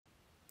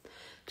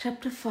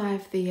Chapter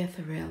 5 The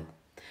Ethereal.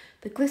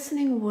 The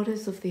glistening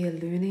waters of the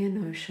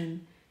Ionian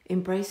Ocean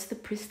embrace the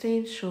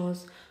pristine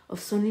shores of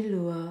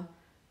Sonilua,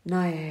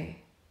 Nae,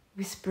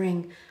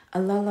 whispering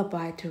a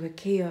lullaby to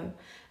Akeyo,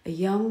 a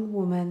young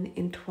woman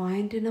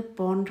entwined in a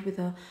bond with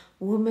a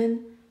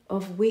woman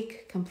of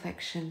weak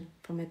complexion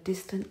from a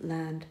distant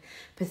land,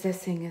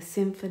 possessing a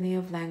symphony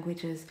of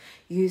languages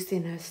used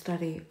in her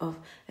study of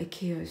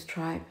Akeyo's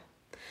tribe.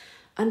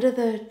 Under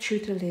the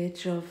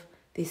tutelage of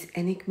this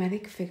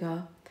enigmatic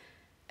figure,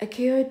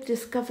 Akeyo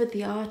discovered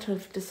the art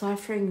of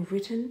deciphering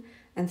written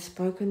and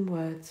spoken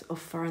words of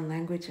foreign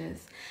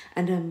languages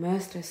and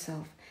immersed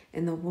herself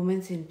in the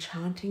woman's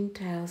enchanting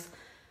tales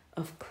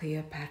of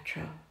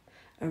Cleopatra,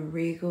 a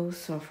regal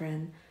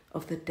sovereign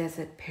of the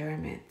desert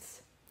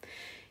pyramids.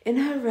 In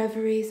her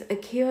reveries,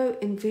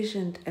 Akeyo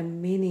envisioned a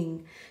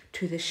meaning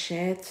to the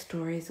shared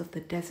stories of the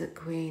desert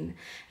queen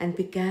and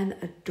began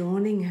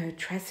adorning her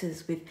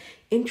tresses with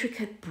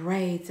intricate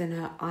braids and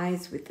her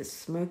eyes with the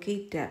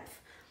smoky depth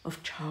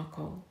of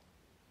charcoal.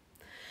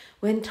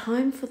 When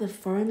time for the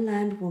foreign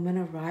land woman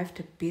arrived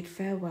to bid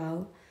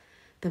farewell,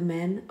 the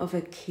men of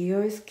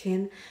Akeyo's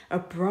kin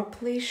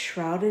abruptly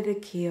shrouded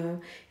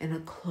Akeyo in a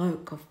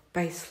cloak of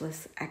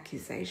baseless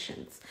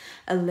accusations,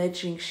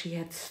 alleging she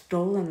had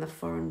stolen the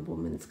foreign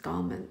woman's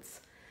garments.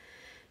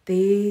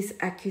 These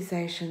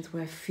accusations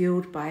were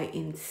fueled by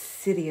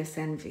insidious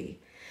envy.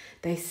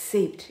 They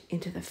seeped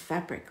into the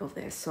fabric of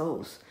their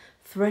souls,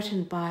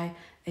 threatened by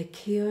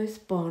Akeyo's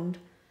bond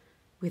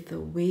with the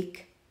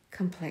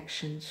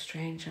weak-complexioned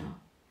stranger.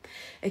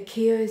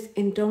 Akeyo's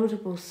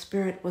indomitable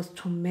spirit was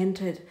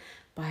tormented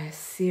by a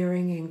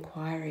searing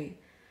inquiry.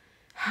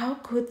 How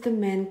could the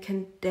men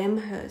condemn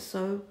her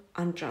so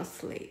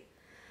unjustly?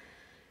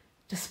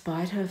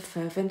 Despite her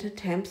fervent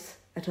attempts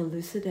at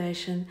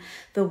elucidation,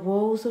 the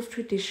walls of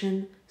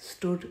tradition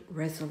stood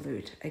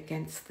resolute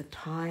against the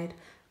tide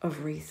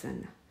of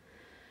reason.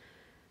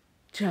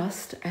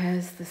 Just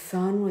as the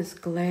sun was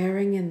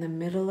glaring in the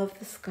middle of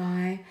the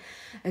sky,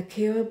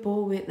 Akeyo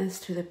bore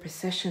witness to the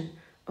procession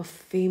of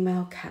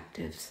female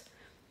captives,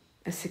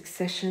 a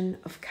succession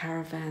of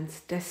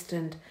caravans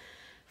destined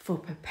for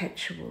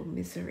perpetual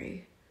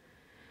misery,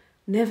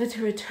 never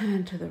to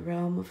return to the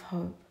realm of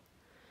hope.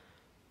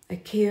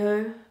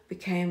 Akeyo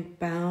became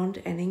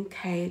bound and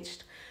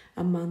encaged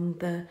among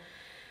the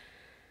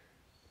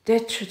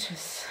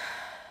detritus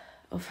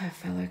of her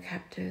fellow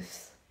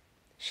captives.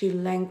 She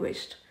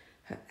languished,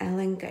 her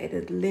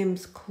elongated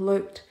limbs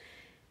cloaked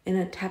in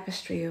a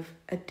tapestry of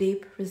a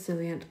deep,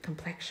 resilient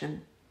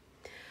complexion.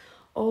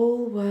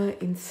 All were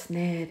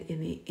ensnared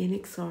in the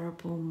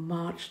inexorable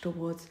march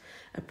towards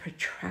a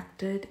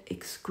protracted,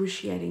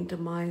 excruciating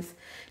demise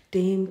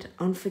deemed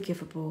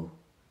unforgivable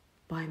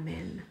by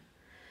men.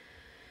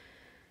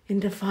 In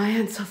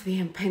defiance of the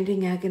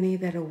impending agony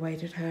that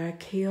awaited her,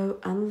 Akeyo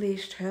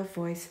unleashed her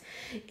voice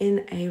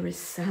in a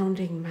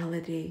resounding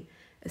melody,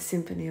 a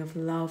symphony of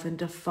love and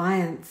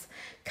defiance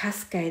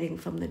cascading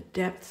from the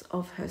depths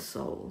of her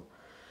soul.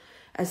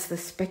 As the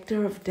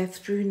spectre of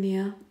death drew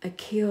near,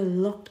 Akeyo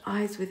locked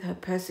eyes with her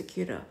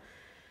persecutor,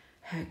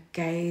 her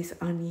gaze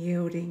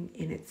unyielding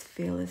in its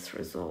fearless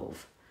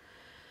resolve.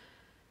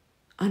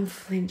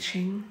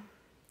 Unflinching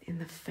in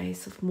the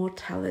face of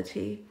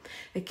mortality,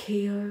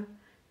 Akeyo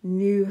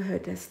knew her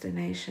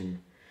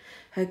destination.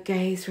 Her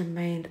gaze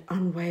remained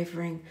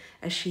unwavering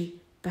as she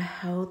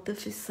beheld the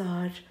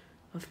visage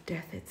of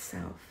death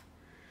itself.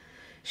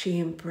 She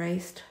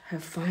embraced her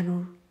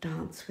final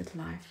dance with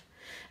life,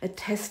 a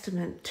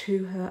testament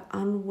to her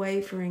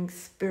unwavering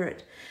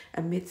spirit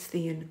amidst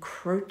the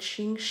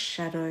encroaching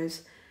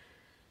shadows,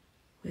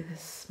 with a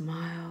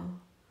smile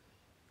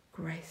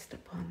graced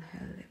upon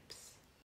her lips.